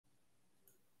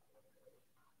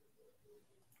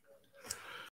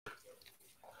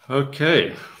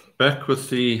Okay, back with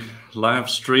the live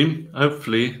stream.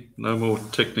 Hopefully no more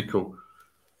technical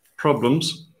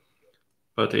problems,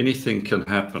 but anything can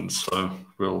happen, so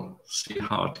we'll see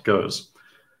how it goes.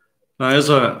 Now, as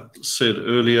I said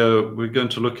earlier, we're going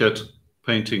to look at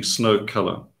painting snow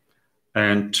color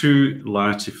and two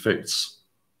light effects,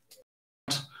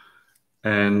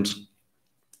 and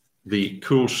the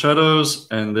cool shadows,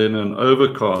 and then an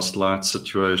overcast light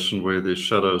situation where the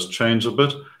shadows change a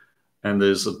bit and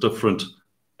there's a different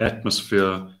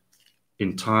atmosphere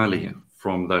entirely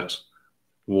from that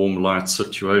warm light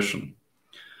situation.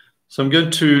 So I'm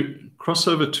going to cross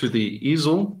over to the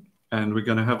easel and we're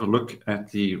going to have a look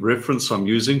at the reference I'm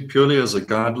using purely as a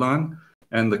guideline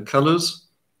and the colors.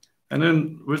 And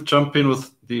then we'll jump in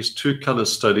with these two color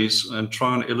studies and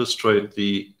try and illustrate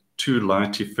the two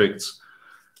light effects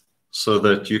so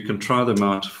that you can try them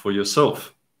out for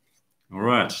yourself. All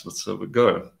right, let's have a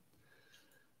go.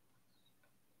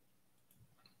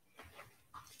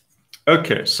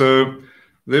 Okay, so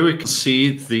there we can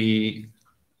see the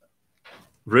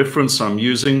reference I'm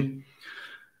using,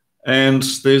 and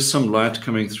there's some light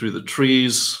coming through the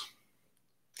trees,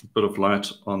 a bit of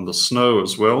light on the snow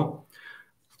as well.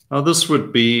 Now this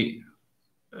would be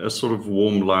a sort of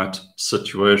warm light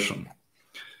situation.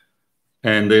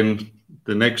 And then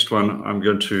the next one, I'm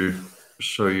going to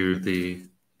show you the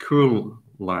cool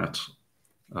light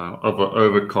of an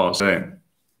overcast day.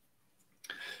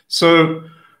 So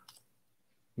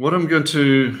what I'm going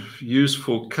to use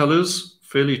for colors,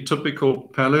 fairly typical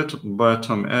palette, but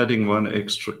I'm adding one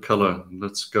extra color.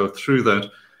 Let's go through that.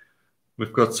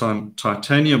 We've got some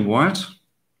titanium white,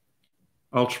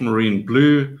 ultramarine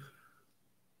blue,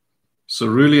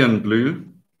 cerulean blue,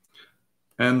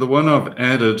 and the one I've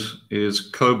added is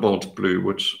cobalt blue,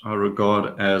 which I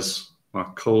regard as my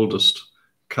coldest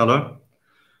color.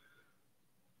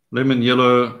 Lemon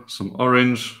yellow, some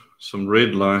orange, some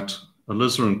red light,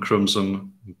 alizarin crimson,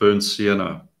 burnt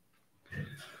sienna.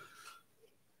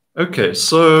 Okay,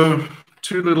 so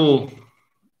two little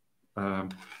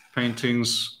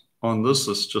paintings on this.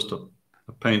 It's just a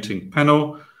painting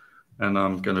panel, and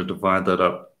I'm going to divide that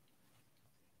up.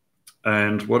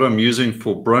 And what I'm using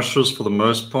for brushes for the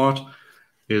most part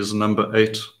is number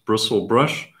 8 bristle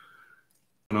brush.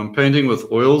 And I'm painting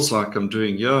with oils like I'm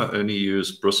doing here. I only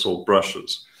use bristle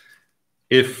brushes.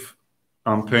 If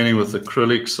I'm painting with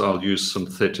acrylics, I'll use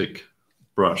synthetic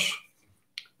brush.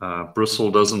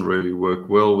 Bristle doesn't really work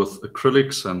well with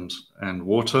acrylics and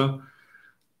water,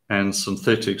 and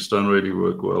synthetics don't really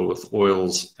work well with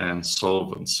oils and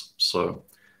solvents. So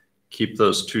keep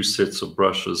those two sets of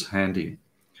brushes handy.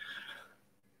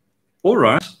 All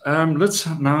right, let's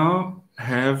now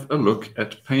have a look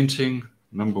at painting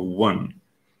number 1.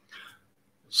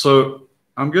 So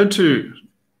I'm going to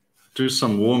do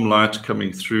some warm light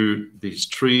coming through these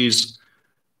trees,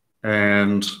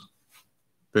 and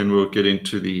then we'll get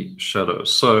into the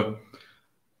shadows. So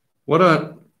what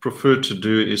I prefer to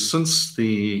do is, since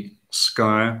the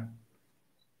sky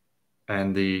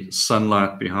and the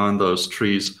sunlight behind those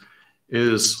trees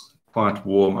is quite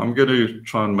warm, I'm going to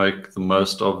try and make the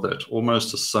most of that,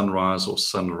 almost a sunrise or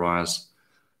sunrise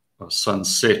or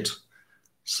sunset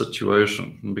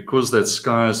situation. And because that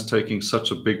sky is taking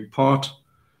such a big part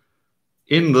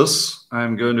in this,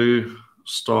 I'm going to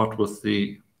start with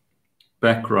the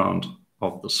background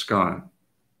of the sky.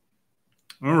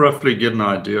 I'll roughly get an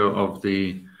idea of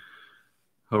the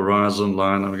horizon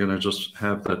line. I'm going to just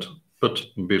have that bit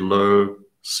below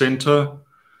center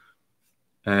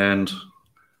and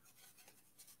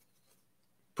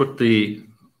put the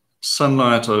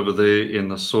sunlight over there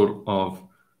in a sort of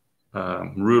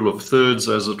rule of thirds,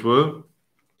 as it were,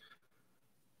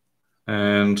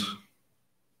 and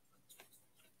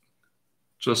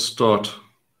just start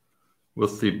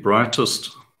with the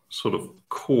brightest sort of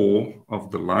core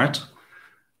of the light,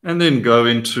 and then go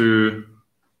into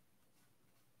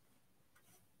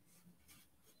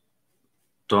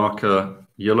darker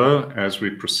yellow as we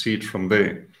proceed from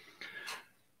there.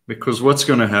 Because what's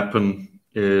going to happen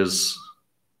is,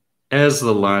 as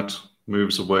the light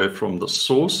moves away from the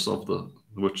source of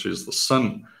which is the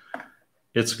sun,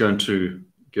 it's going to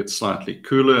get slightly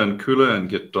cooler and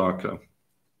get darker.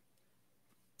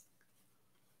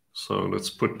 So let's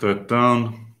put that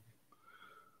down.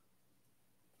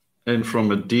 And from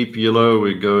a deep yellow,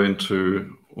 we go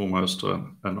into almost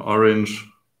an orange.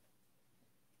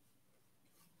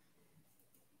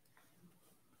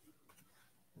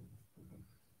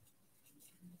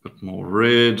 A bit more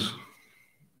red.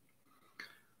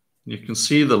 You can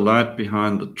see the light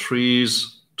behind the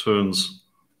trees turns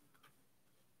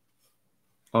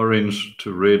orange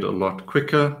to red a lot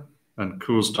quicker and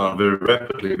cools down very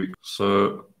rapidly.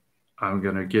 So I'm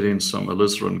going to get in some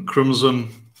alizarin crimson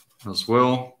as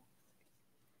well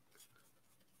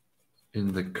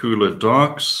in the cooler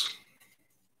darks.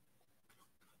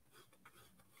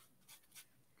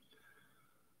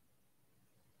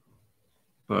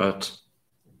 But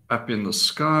up in the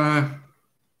sky,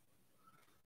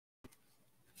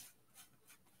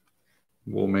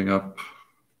 warming up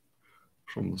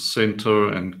from the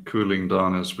center and cooling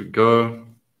down as we go.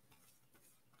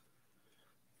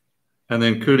 And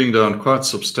then cooling down quite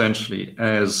substantially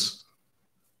as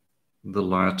the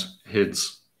light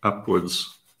heads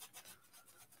upwards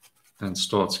and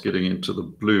starts getting into the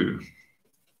blue.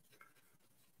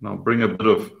 Now bring a bit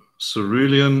of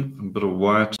cerulean, a bit of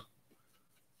white, a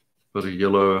bit of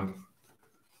yellow,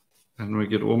 and we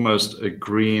get almost a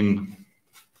green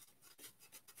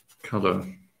color.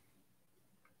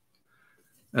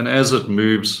 And as it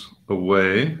moves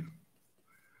away, it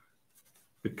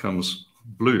becomes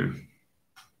blue,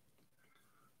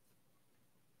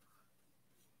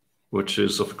 which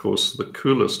is, of course, the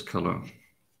coolest color.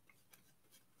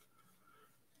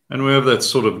 And we have that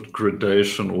sort of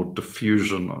gradation or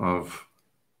diffusion of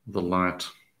the light.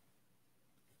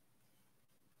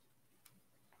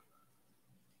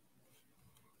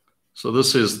 So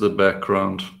this is the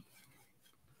background.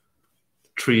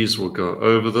 Trees will go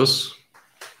over this.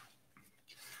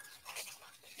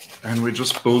 And we're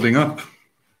just building up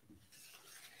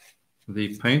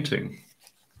the painting.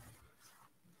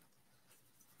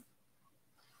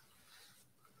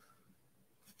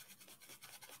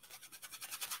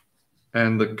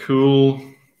 And the cool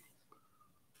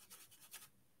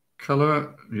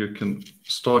color, you can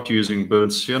start using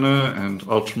burnt sienna and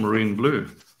ultramarine blue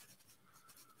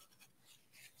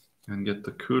and get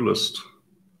the coolest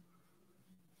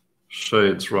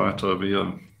shades right over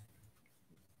here.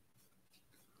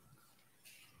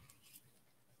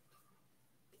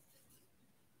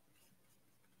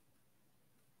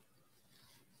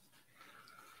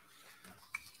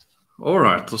 All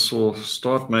right, this will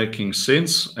start making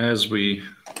sense as we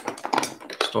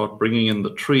start bringing in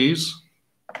the trees.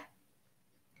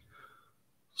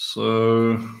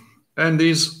 So, and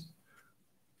these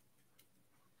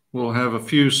will have a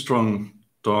few strong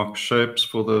dark shapes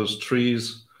for those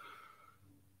trees.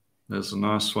 There's a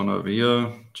nice one over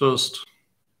here. Just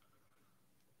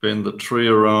bend the tree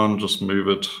around, just move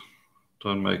it.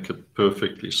 Don't make it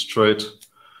perfectly straight.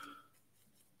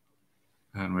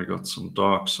 And we got some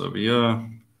darks over here.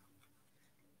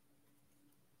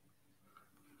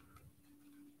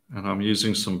 And I'm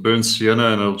using some burnt sienna,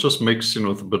 and it'll just mix in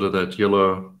with a bit of that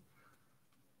yellow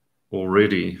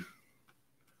already.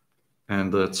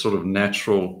 And that sort of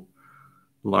natural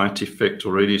light effect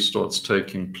already starts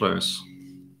taking place.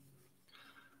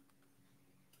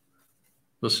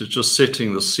 This is just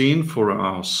setting the scene for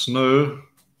our snow.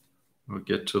 We'll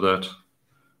get to that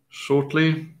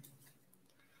shortly.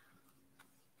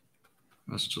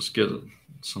 Let's just get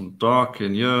some dark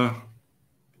in here.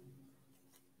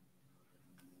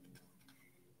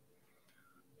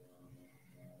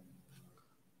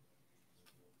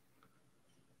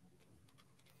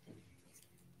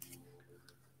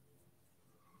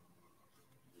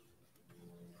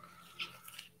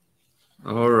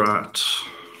 All right.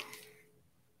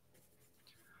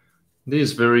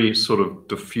 These very sort of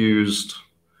diffused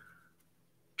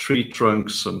tree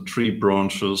trunks and tree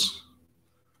branches,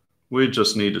 we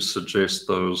just need to suggest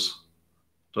those.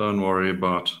 Don't worry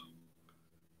about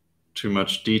too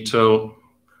much detail.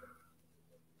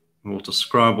 We'll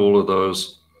describe all of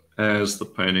those as the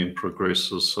painting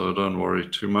progresses, so don't worry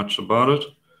too much about it.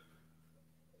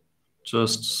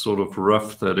 Just sort of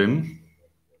rough that in.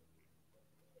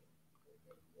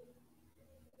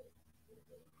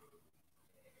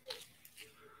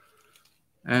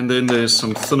 And then there's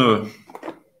some thinner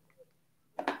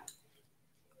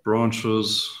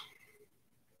branches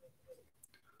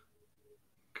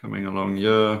coming along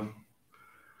here.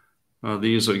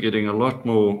 These are getting a lot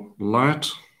more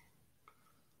light,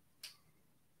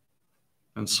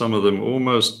 and some of them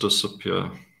almost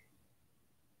disappear.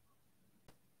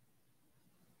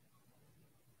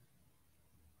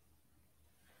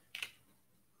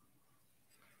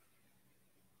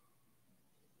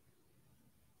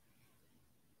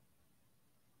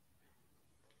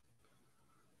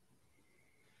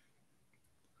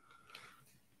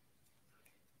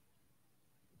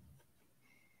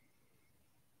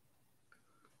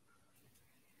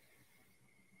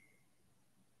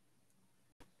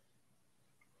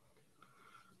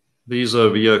 These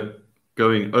over here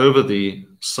going over the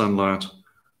sunlight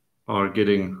are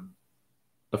getting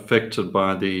affected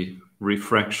by the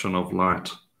refraction of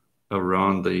light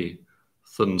around the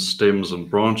thin stems and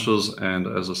branches. And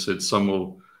as I said, some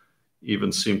will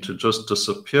even seem to just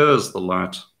disappear as the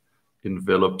light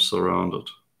envelops around it.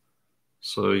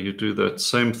 So you do that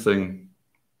same thing,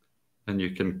 and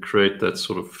you can create that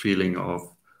sort of feeling of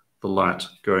the light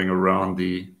going around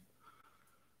the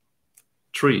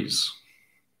trees.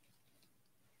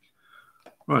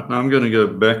 Right, now I'm going to go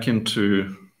back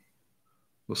into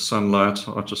the sunlight.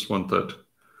 I just want that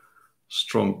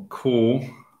strong core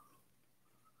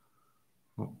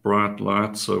of bright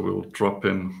light, so we'll drop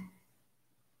in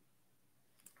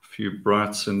a few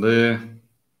brights in there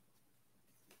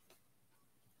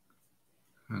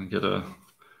and get a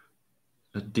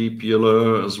deep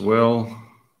yellow as well.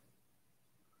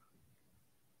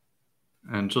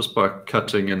 And just by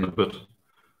cutting in a bit,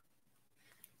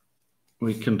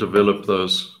 we can develop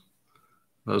those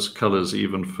colors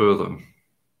even further.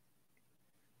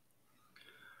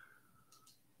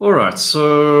 All right,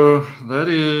 so that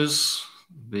is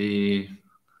the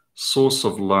source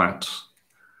of light,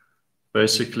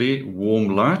 basically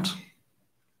warm light.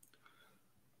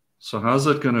 So how's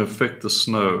that going to affect the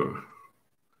snow?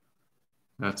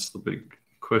 That's the big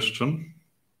question.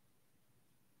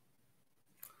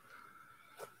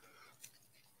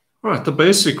 All right, the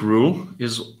basic rule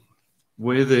is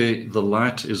where the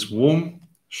light is warm,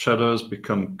 shadows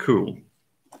become cool.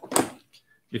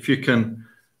 If you can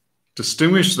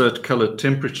distinguish that color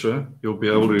temperature, you'll be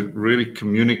able to really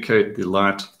communicate the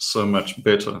light so much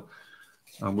better.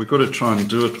 We've got to try and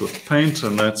do it with paint,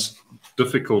 and that's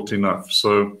difficult enough.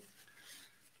 So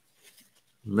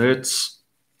let's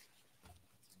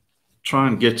try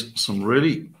and get some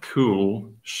really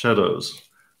cool shadows.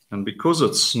 And because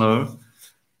it's snow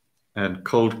and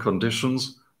cold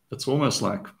conditions, it's almost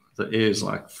like the air is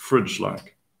like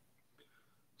fridge-like.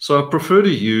 So I prefer to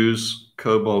use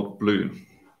cobalt blue,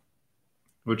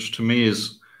 which to me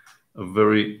is a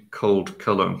very cold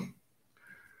color.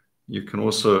 You can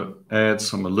also add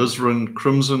some alizarin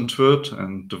crimson to it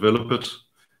and develop it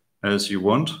as you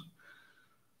want.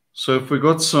 So if we've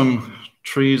got some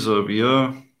trees over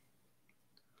here,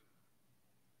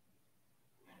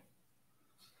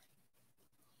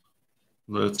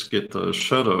 let's get those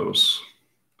shadows.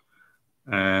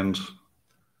 And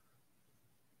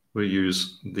we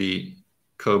use the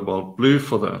cobalt blue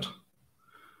for that.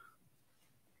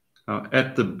 Now,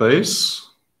 at the base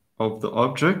of the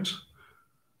object,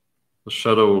 the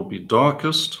shadow will be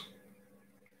darkest.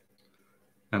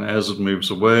 And as it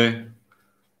moves away,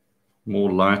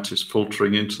 more light is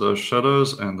filtering into those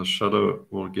shadows, and the shadow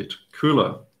will get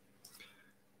cooler.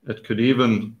 It could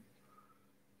even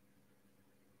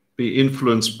be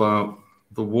influenced by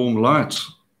the warm light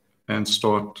and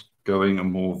start going a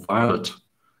more violet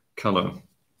color.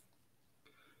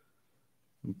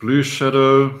 Blue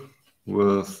shadow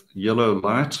with yellow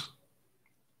light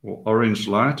or orange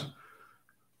light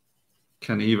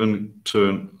can even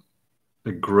turn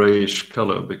a grayish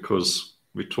color, because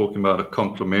we're talking about a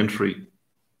complementary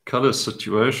color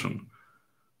situation.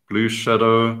 Blue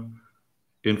shadow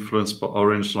influenced by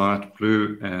orange light.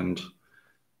 Blue and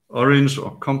orange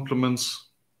are complements,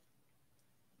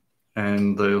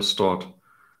 and they'll start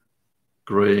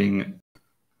graying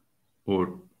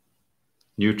or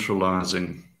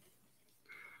neutralizing.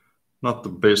 Not the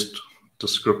best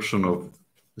description of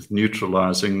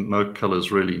neutralizing. No color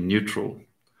is really neutral,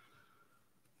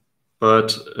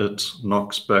 but it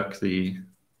knocks back the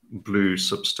blue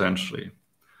substantially.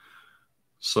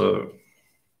 So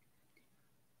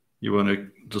you want to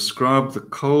describe the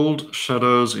cold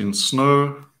shadows in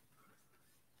snow.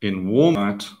 In warm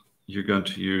light, you're going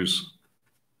to use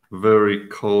very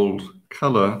cold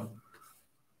color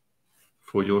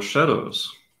for your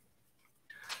shadows.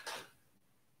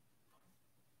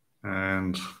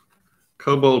 And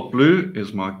cobalt blue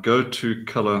is my go-to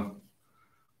color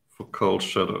for cold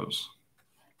shadows.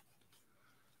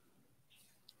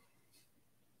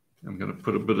 I'm going to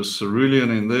put a bit of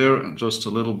cerulean in there and just a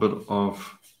little bit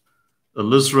of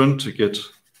alizarin to get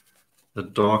a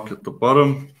dark at the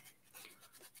bottom.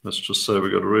 Let's just say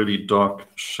we've got a really dark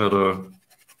shadow,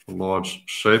 a large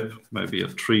shape, maybe a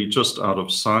tree just out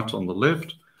of sight on the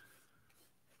left,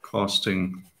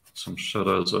 casting some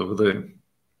shadows over there.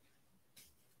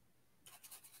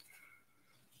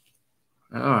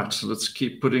 All right, so let's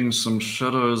keep putting some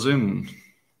shadows in.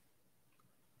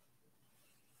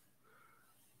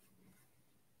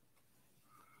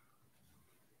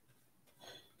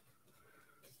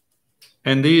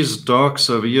 And these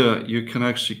darks over here, you can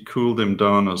actually cool them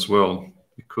down as well,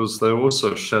 because they're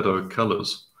also shadow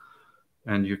colors.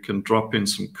 And you can drop in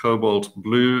some cobalt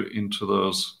blue into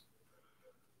those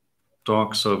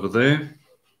darks over there.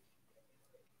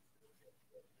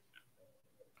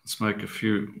 Let's make a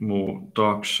few more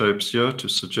dark shapes here to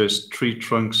suggest tree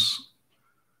trunks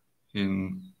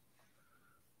in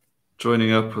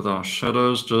joining up with our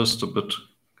shadows just a bit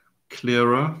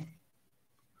clearer.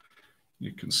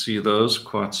 You can see those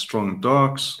quite strong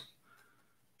darks,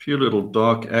 a few little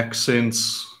dark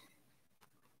accents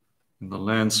in the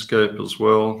landscape as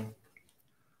well.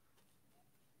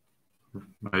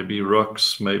 Maybe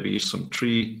rocks, maybe some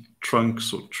tree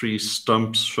trunks or tree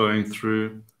stumps showing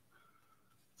through,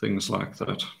 things like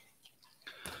that.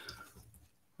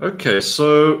 Okay,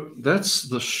 so that's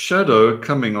the shadow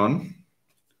coming on,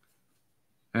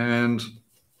 and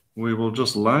we will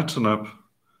just lighten up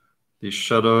the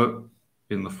shadow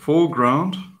in the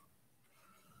foreground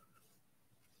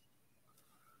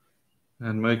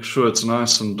and make sure it's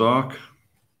nice and dark,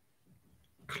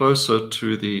 closer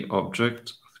to the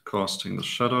object, casting the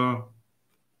shadow.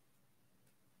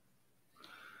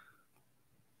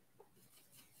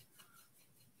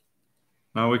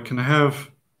 Now we can have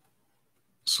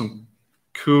some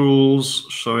cools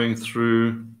showing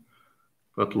through,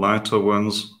 but lighter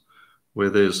ones where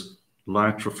there's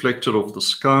light reflected off the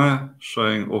sky,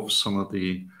 showing off some of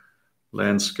the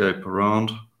landscape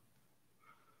around.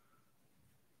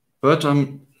 But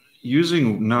I'm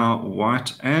using now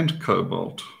white and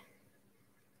cobalt.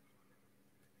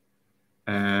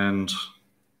 And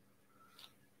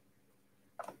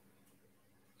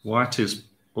white is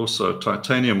also,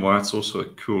 titanium white's also a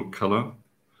cool color.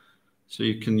 So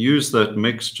you can use that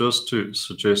mix just to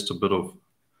suggest a bit of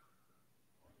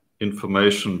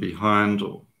information behind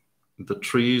or the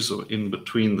trees or in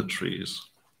between the trees.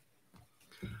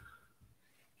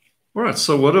 All right,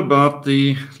 so what about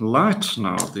the light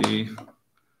now, the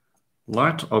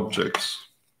light objects?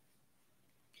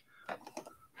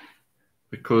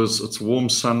 Because it's warm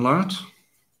sunlight,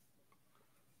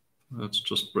 let's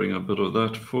just bring a bit of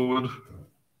that forward.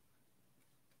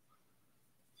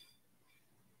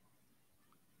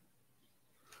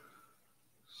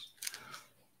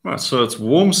 Right, so it's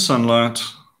warm sunlight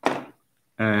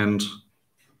and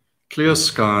clear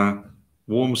sky,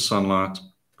 warm sunlight.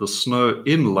 The snow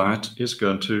in light is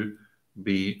going to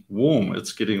be warm.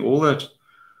 It's getting all that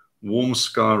warm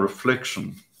sky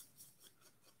reflection.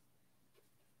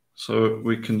 So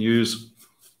we can use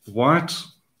white,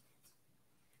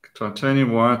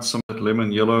 titanium white, some of that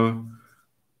lemon yellow. You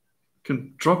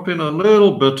can drop in a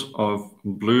little bit of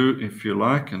blue if you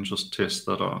like and just test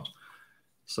that out.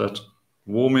 Is that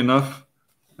warm enough?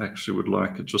 Actually would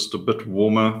like it just a bit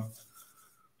warmer.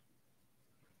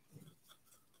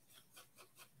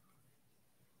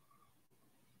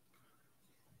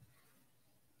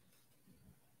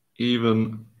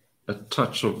 Even a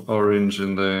touch of orange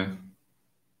in there.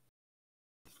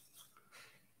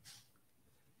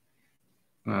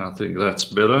 I think that's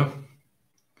better.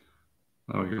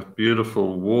 Now we've got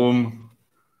beautiful warm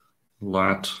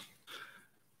light.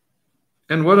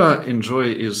 And what I enjoy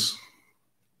is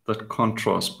that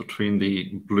contrast between the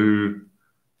blue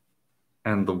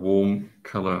and the warm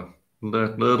color.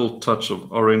 That little touch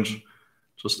of orange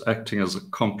just acting as a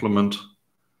complement,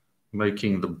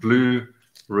 making the blue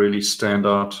really stand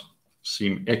out,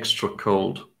 seem extra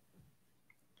cold.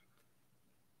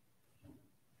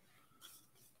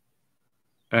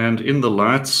 And in the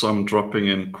lights, I'm dropping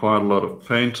in quite a lot of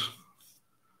paint.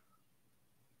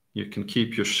 You can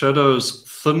keep your shadows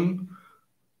thin,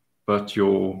 but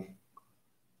your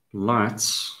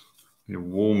lights, your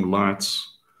warm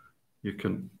lights, you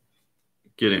can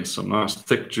get in some nice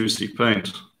thick juicy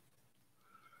paint.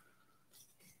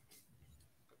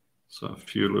 So a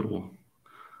few little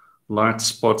light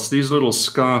spots. These little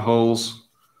sky holes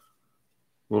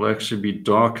will actually be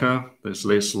darker. There's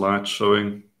less light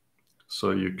showing,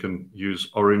 so you can use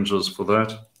oranges for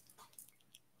that.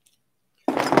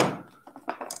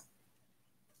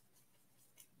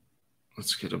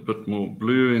 Let's get a bit more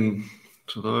blue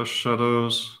into those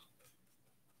shadows.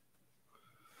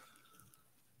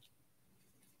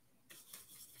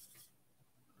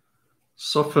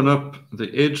 Soften up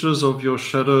the edges of your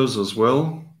shadows as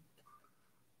well.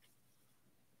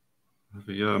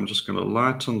 Over here, I'm just going to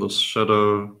lighten this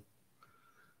shadow.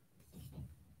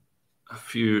 A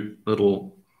few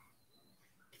little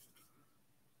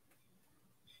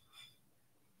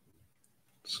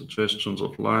suggestions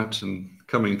of light and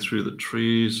coming through the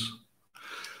trees.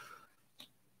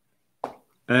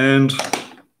 And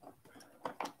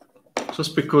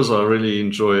just because I really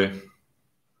enjoy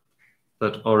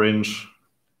that orange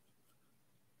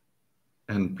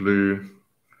and blue,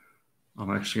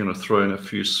 I'm actually going to throw in a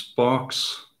few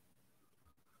sparks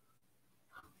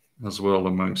as well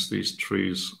amongst these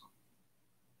trees.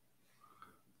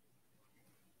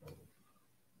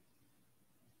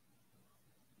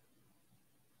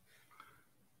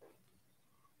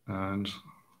 And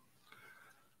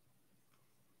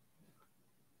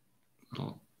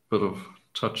bit of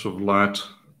touch of light.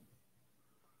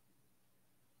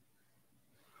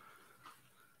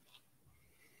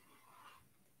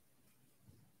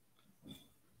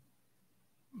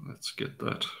 Let's get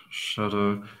that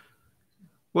shadow.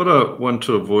 What I want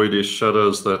to avoid is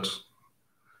shadows that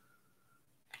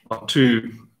are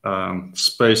too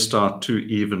spaced out too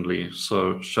evenly.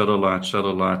 So shadow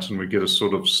light, and we get a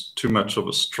sort of too much of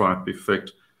a stripe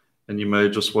effect. And you may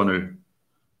just want to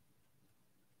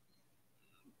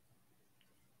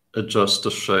adjust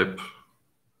the shape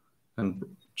and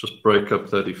just break up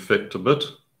that effect a bit,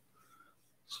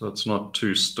 so it's not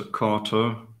too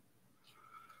staccato.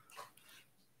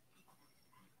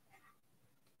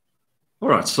 All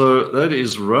right, so that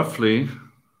is roughly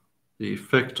the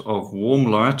effect of warm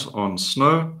light on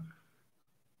snow,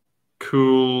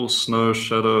 cool snow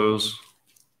shadows,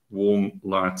 warm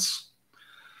lights.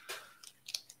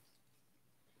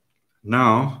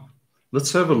 Now,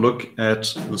 let's have a look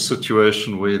at the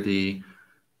situation where the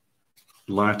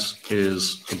light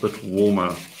is a bit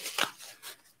warmer.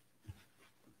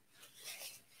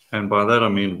 And by that I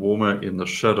mean warmer in the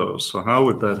shadows. So how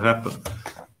would that happen?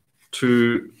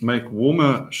 To make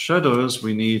warmer shadows,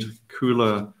 we need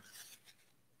cooler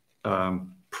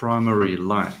primary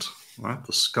light, right?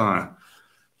 The sky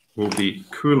will be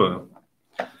cooler.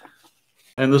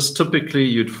 And this typically,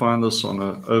 you'd find this on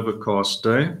an overcast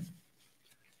day.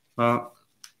 Now,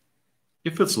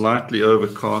 if it's lightly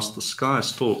overcast, the sky is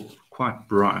still quite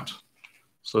bright.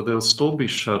 So there'll still be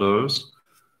shadows,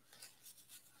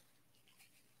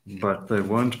 but they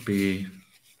won't be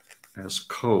as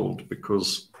cold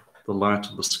because the light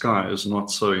of the sky is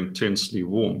not so intensely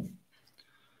warm.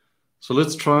 So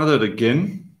let's try that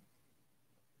again.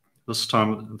 This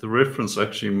time the reference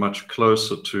actually much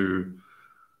closer to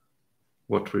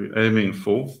what we're aiming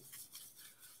for.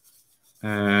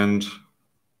 And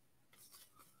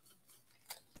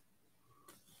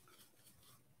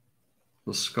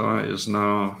the sky is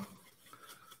now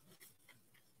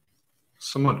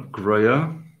somewhat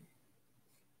grayer.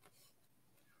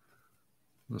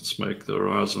 Let's make the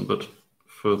horizon a bit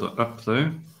further up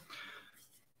there.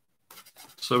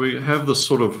 So we have this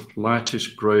sort of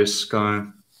lightish gray sky.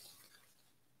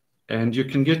 And you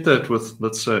can get that with,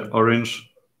 let's say, orange,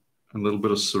 a little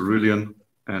bit of cerulean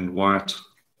and white.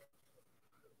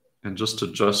 And just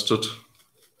adjust it.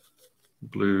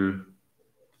 Blue.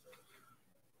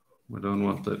 We don't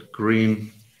want that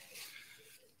green.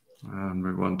 And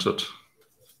we want it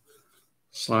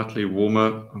slightly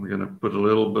warmer. I'm going to put a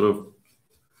little bit of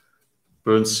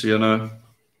burnt sienna.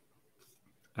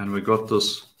 And we got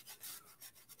this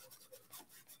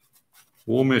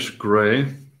warmish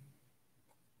gray.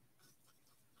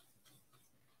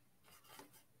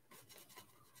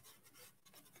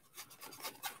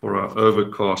 For our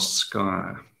overcast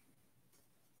sky.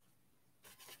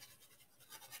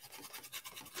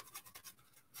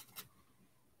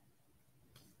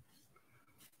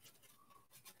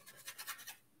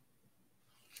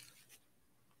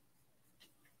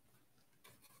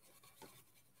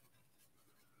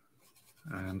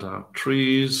 And our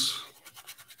trees.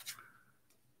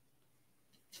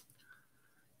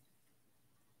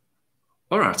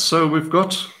 All right, so we've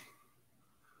got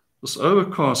this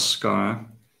overcast sky.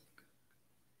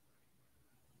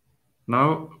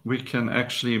 Now we can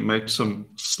actually make some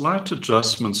slight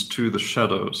adjustments to the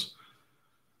shadows.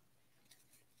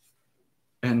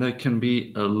 And they can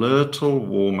be a little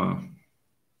warmer.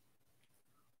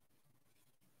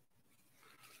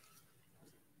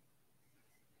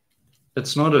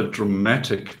 It's not a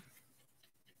dramatic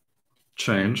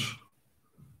change.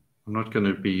 I'm not going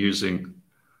to be using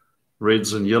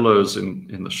reds and yellows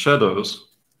in the shadows.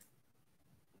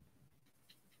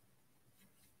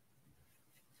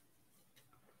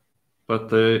 But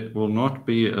they will not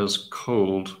be as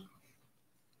cold,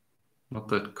 not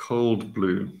that cold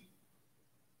blue.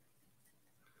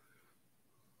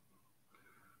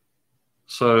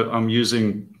 So I'm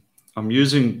using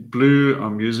blue,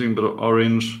 I'm using a bit of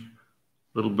orange,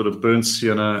 a little bit of burnt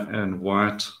sienna and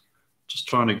white, just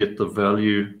trying to get the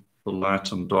value for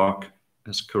light and dark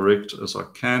as correct as I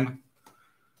can.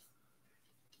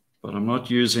 But I'm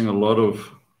not using a lot of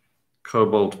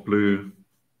cobalt blue.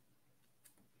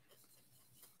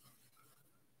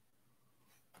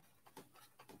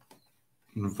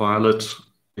 And violet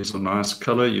is a nice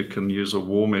color. You can use a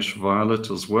warmish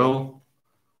violet as well.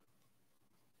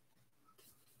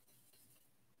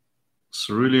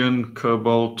 Cerulean,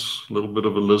 cobalt, a little bit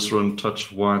of alizarin,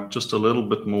 touch white, just a little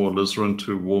bit more alizarin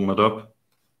to warm it up.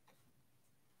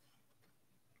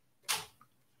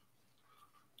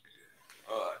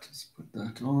 All right, let's put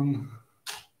that on.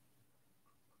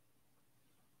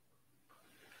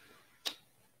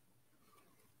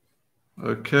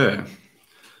 Okay.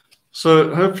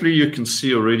 So hopefully you can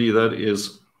see already that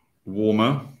is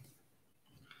warmer.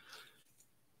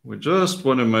 We just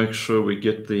want to make sure we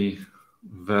get the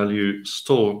value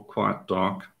still quite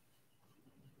dark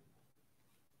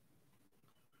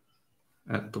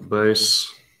at the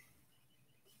base.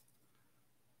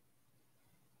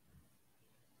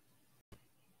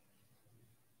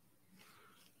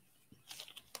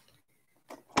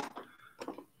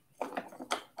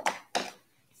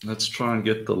 Let's try and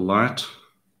get the light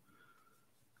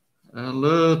a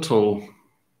little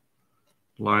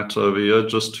light over here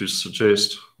just to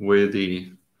suggest where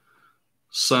the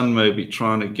sun may be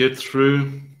trying to get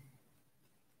through.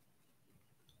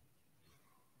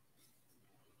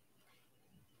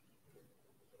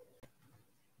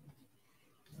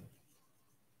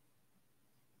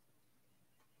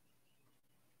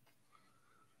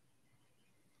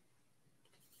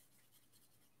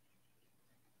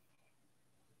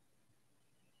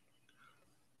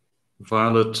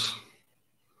 Violet,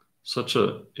 such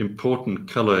an important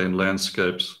color in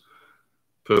landscapes,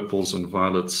 purples and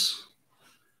violets.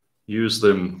 Use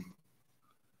them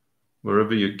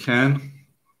wherever you can.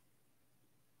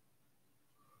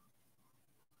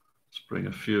 Let's bring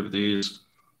a few of these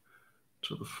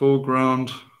to the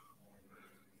foreground.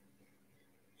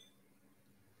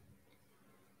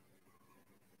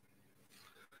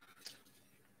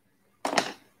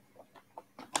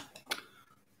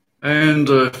 And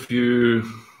a few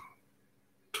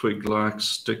twig-like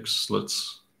sticks.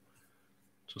 Let's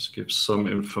just give some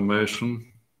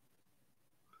information.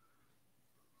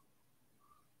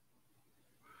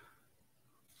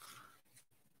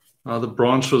 Now the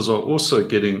branches are also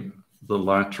getting the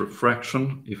light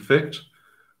refraction effect,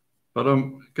 but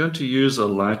I'm going to use a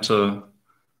lighter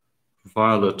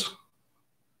violet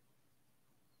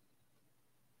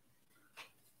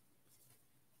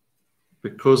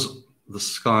because the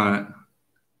sky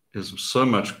is so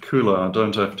much cooler. I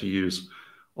don't have to use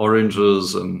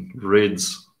oranges and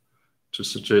reds to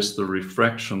suggest the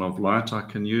refraction of light. I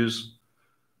can use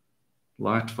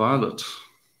light violet,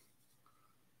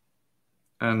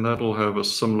 and that'll have a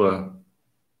similar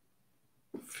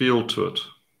feel to it.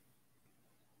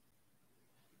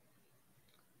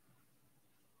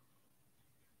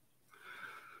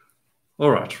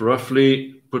 All right,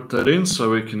 roughly put that in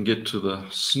so we can get to the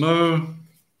snow.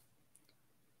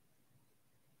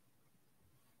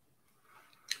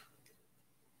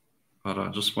 But I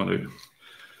just want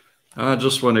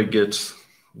to get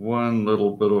one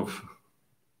little bit of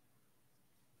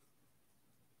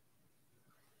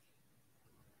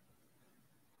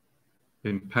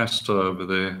impasto over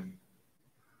there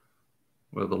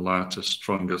where the light is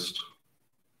strongest.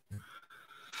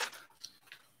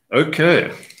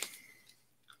 Okay.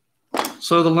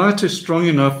 So the light is strong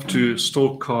enough to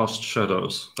still cast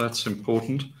shadows. That's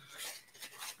important.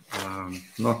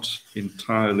 Not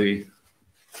entirely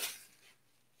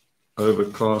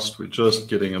overcast. We're just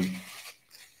getting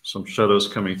some shadows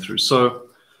coming through. So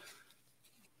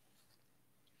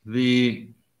the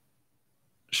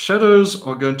shadows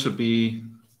are going to be,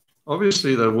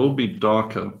 obviously they will be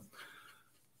darker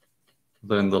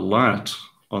than the light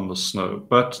on the snow,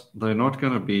 but they're not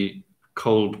going to be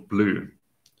cold blue.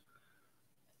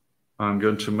 I'm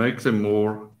going to make them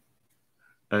more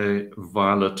a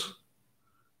violet,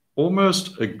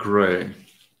 almost a gray.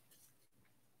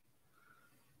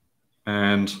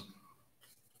 And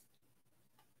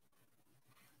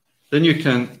then you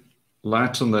can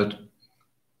lighten that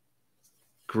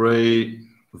gray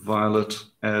violet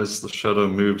as the shadow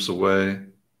moves away.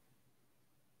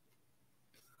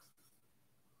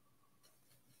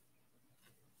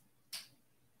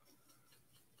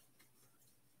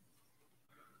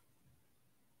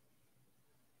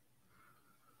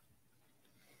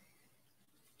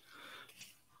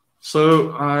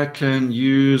 So I can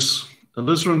use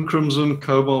alizarin crimson,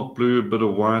 cobalt blue, a bit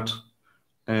of white,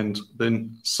 and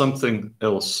then something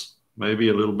else, maybe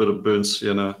a little bit of burnt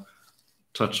sienna,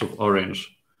 touch of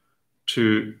orange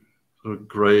to sort of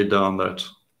gray down that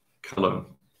color.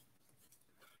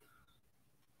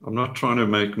 I'm not trying to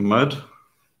make mud.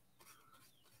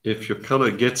 If your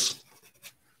color gets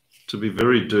to be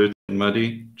very dirty and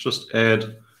muddy, just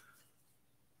add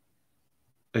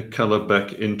a color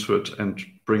back into it and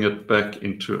bring it back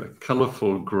into a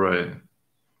colorful gray.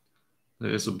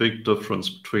 There is a big difference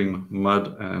between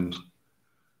mud and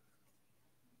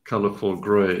colorful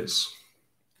grays.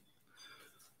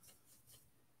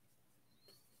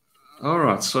 All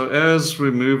right, so as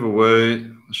we move away,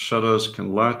 the shadows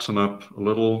can lighten up a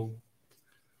little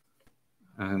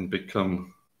and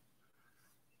become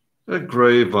a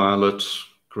gray violet,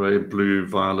 gray blue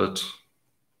violet.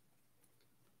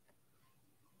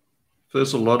 If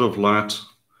there's a lot of light,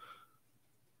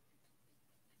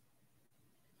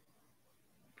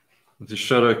 the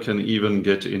shadow can even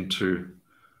get into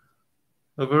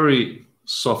a very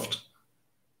soft,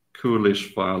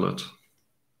 coolish violet.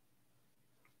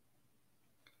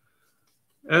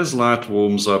 As light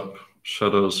warms up,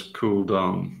 shadows cool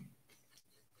down.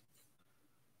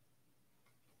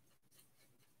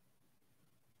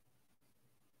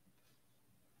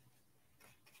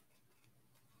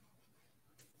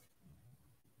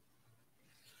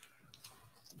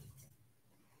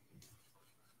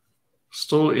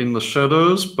 Still in the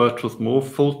shadows, but with more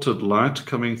filtered light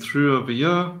coming through over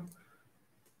here.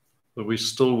 But we're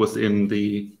still within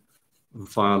the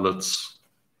violets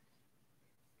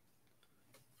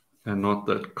and not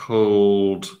that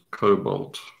cold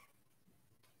cobalt.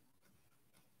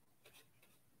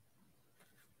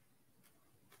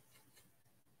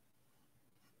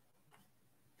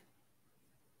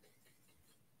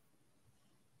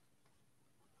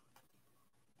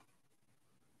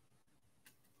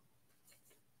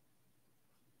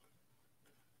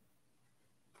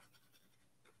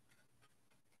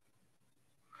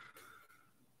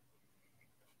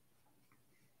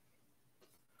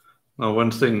 Now,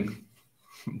 one thing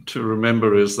to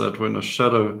remember is that when a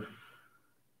shadow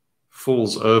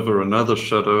falls over another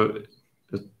shadow,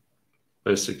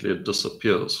 it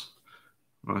disappears,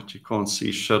 right? You can't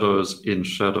see shadows in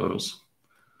shadows.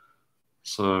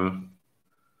 So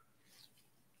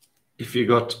if you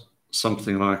got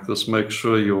something like this, make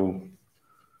sure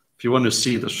if you want to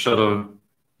see the shadow,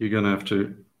 you're going to have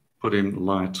to put in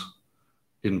light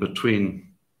in between.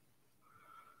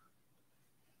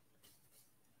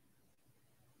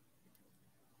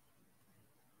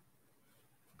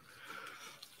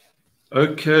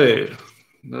 Okay,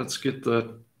 let's get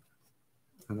that.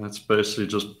 And that's basically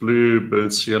just blue,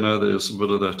 burnt sienna. There's a bit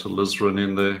of that alizarin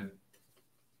in there.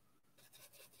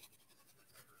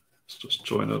 Let's just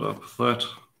join it up with that.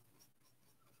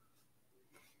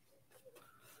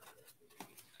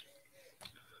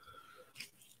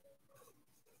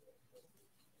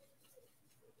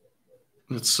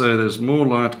 Let's say there's more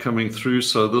light coming through,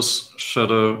 so this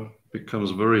shadow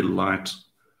becomes very light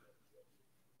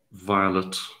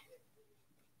violet.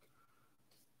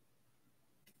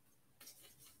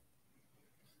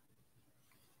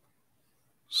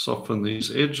 Soften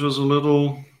these edges a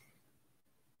little.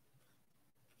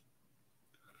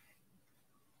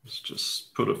 Let's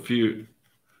just put a few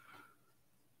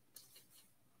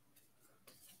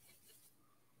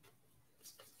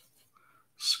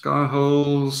sky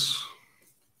holes.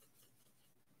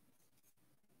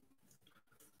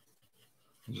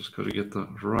 Just got to get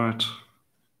that right.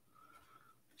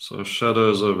 So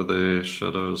shadows over there,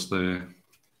 shadows there.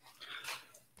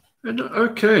 And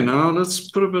okay, now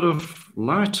let's put a bit of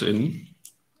light in.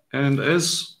 And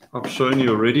as I've shown you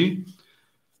already,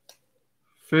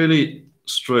 fairly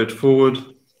straightforward.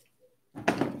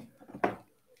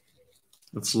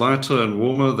 It's lighter and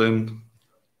warmer than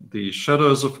the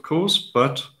shadows, of course,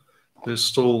 but there's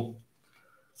still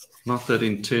not that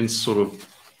intense sort of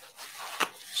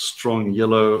strong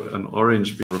yellow and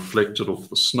orange being reflected off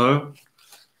the snow.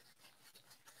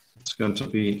 It's going to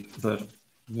be that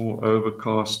more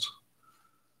overcast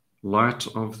light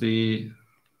of the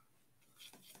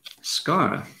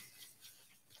sky.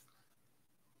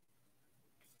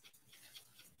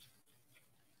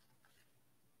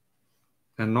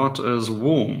 And not as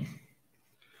warm.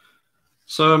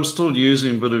 So I'm still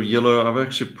using a bit of yellow. I've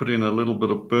actually put in a little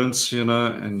bit of burnt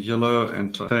sienna and yellow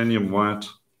and titanium white.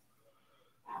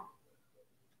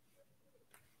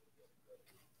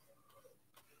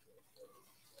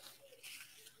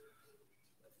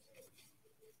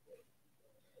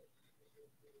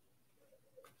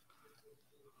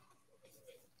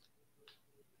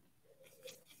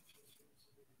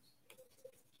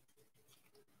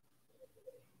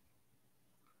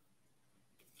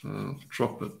 I'll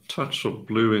drop a touch of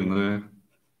blue in there.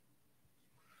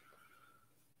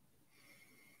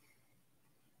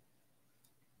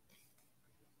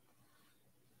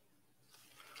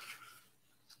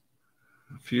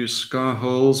 A few sky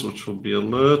holes, which will be a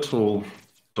little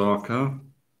darker.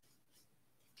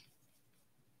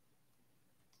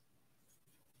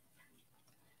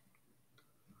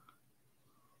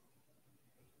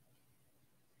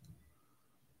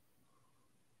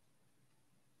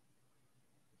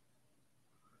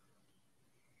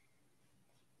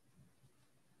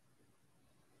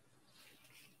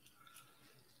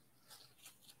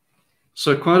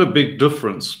 So quite a big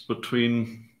difference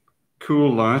between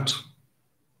cool light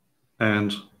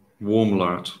and warm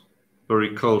light.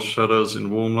 Very cold shadows in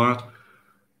warm light,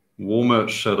 warmer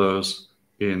shadows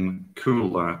in cool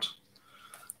light.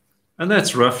 And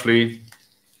that's roughly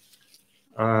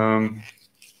something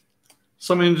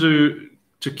to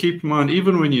keep in mind.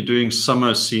 Even when you're doing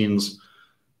summer scenes,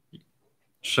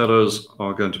 shadows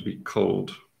are going to be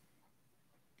cold.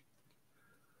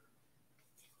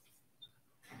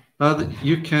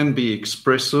 You can be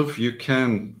expressive. You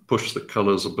can push the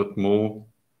colors a bit more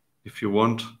if you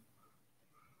want.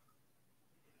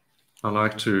 I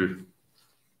like to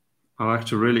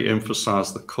really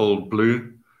emphasize the cold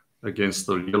blue against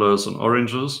the yellows and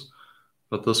oranges,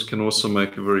 but this can also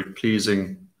make a very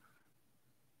pleasing,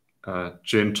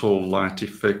 gentle light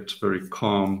effect, very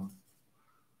calm.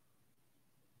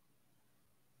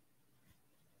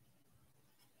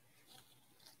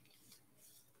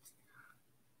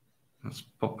 Let's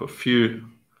pop a few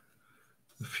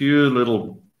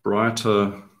little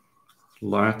brighter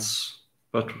lights,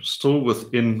 but still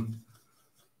within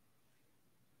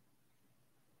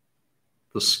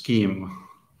the scheme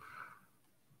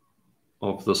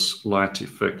of this light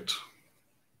effect.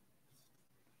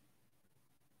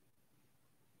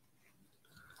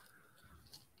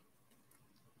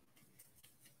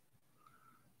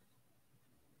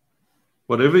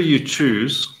 Whatever you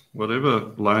choose, whatever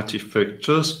light effect,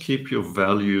 just keep your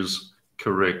values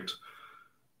correct.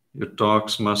 Your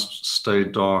darks must stay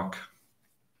dark.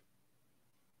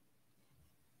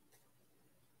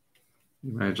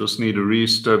 You may just need to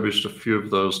re-establish a few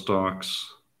of those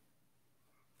darks.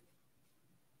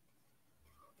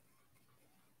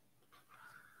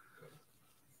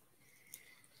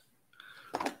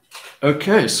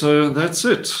 Okay, so that's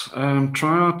it.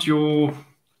 Try out your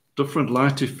different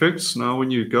light effects. Now when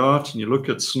you go out and you look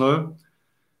at snow,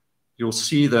 you'll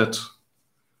see that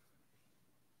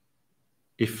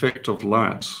effect of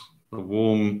light, the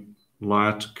warm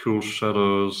light, cool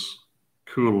shadows,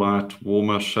 cool light,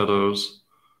 warmer shadows,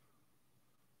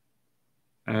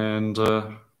 and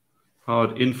how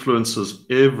it influences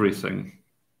everything.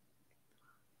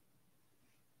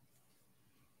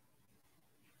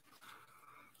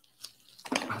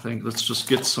 I think let's just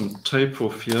get some tape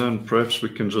off here and perhaps we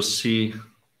can just see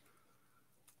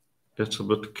it a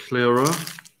bit clearer.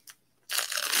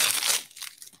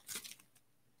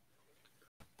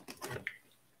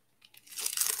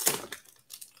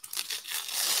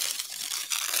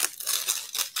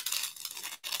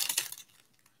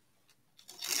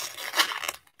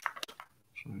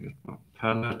 Try and get my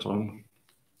palette on.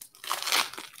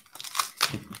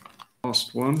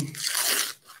 Last one.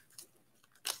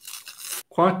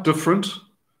 Quite different,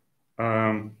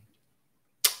 but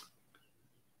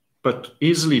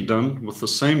easily done with the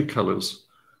same colors.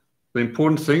 The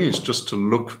important thing is just to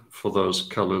look for those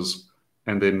colors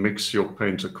and then mix your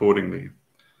paint accordingly.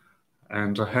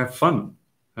 And have fun.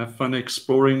 Have fun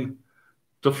exploring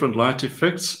different light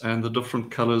effects and the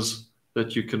different colors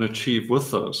that you can achieve with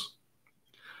those.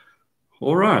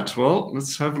 All right, well,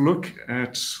 let's have a look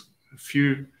at a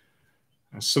few.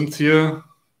 Cynthia,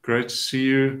 great to see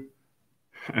you.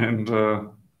 And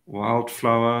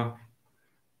Wildflower,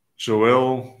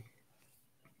 Joelle.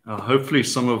 Hopefully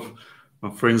some of my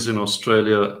friends in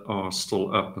Australia are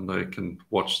still up and they can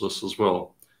watch this as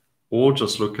well. Or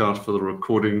just look out for the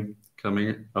recording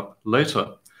coming up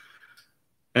later.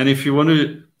 And if you want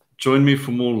to join me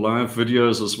for more live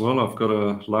videos as well, I've got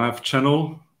a live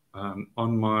channel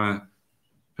on my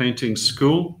painting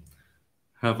school.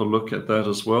 Have a look at that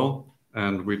as well.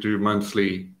 And we do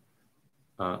monthly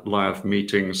live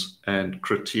meetings and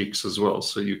critiques as well.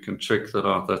 So you can check that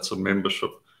out. That's a membership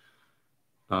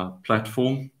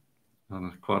platform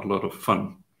and quite a lot of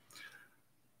fun.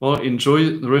 Well,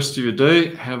 enjoy the rest of your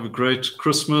day. Have a great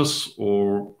Christmas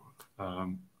or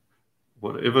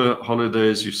whatever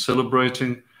holidays you're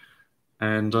celebrating,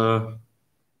 and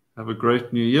have a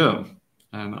great new year.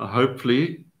 And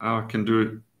hopefully I can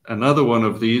do another one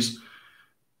of these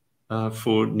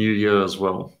for New Year as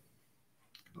well.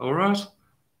 All right.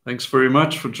 Thanks very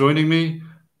much for joining me,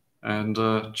 and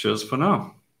cheers for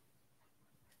now.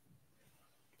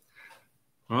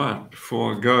 All right,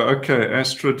 before I go, okay,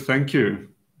 Astrid, thank you.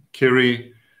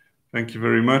 Kerry, thank you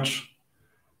very much.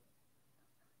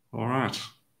 All right,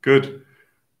 good.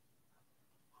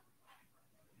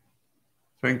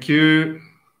 Thank you.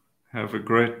 Have a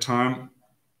great time.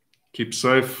 Keep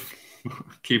safe.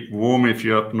 Keep warm if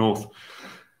you're up north.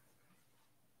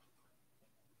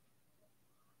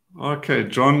 Okay,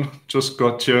 John, just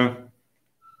got you.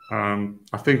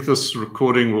 I think this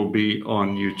recording will be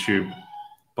on YouTube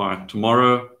by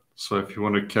tomorrow. So if you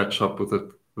want to catch up with it,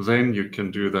 then you can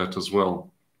do that as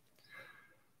well.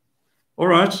 All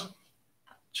right.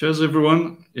 Cheers,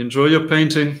 everyone. Enjoy your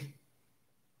painting.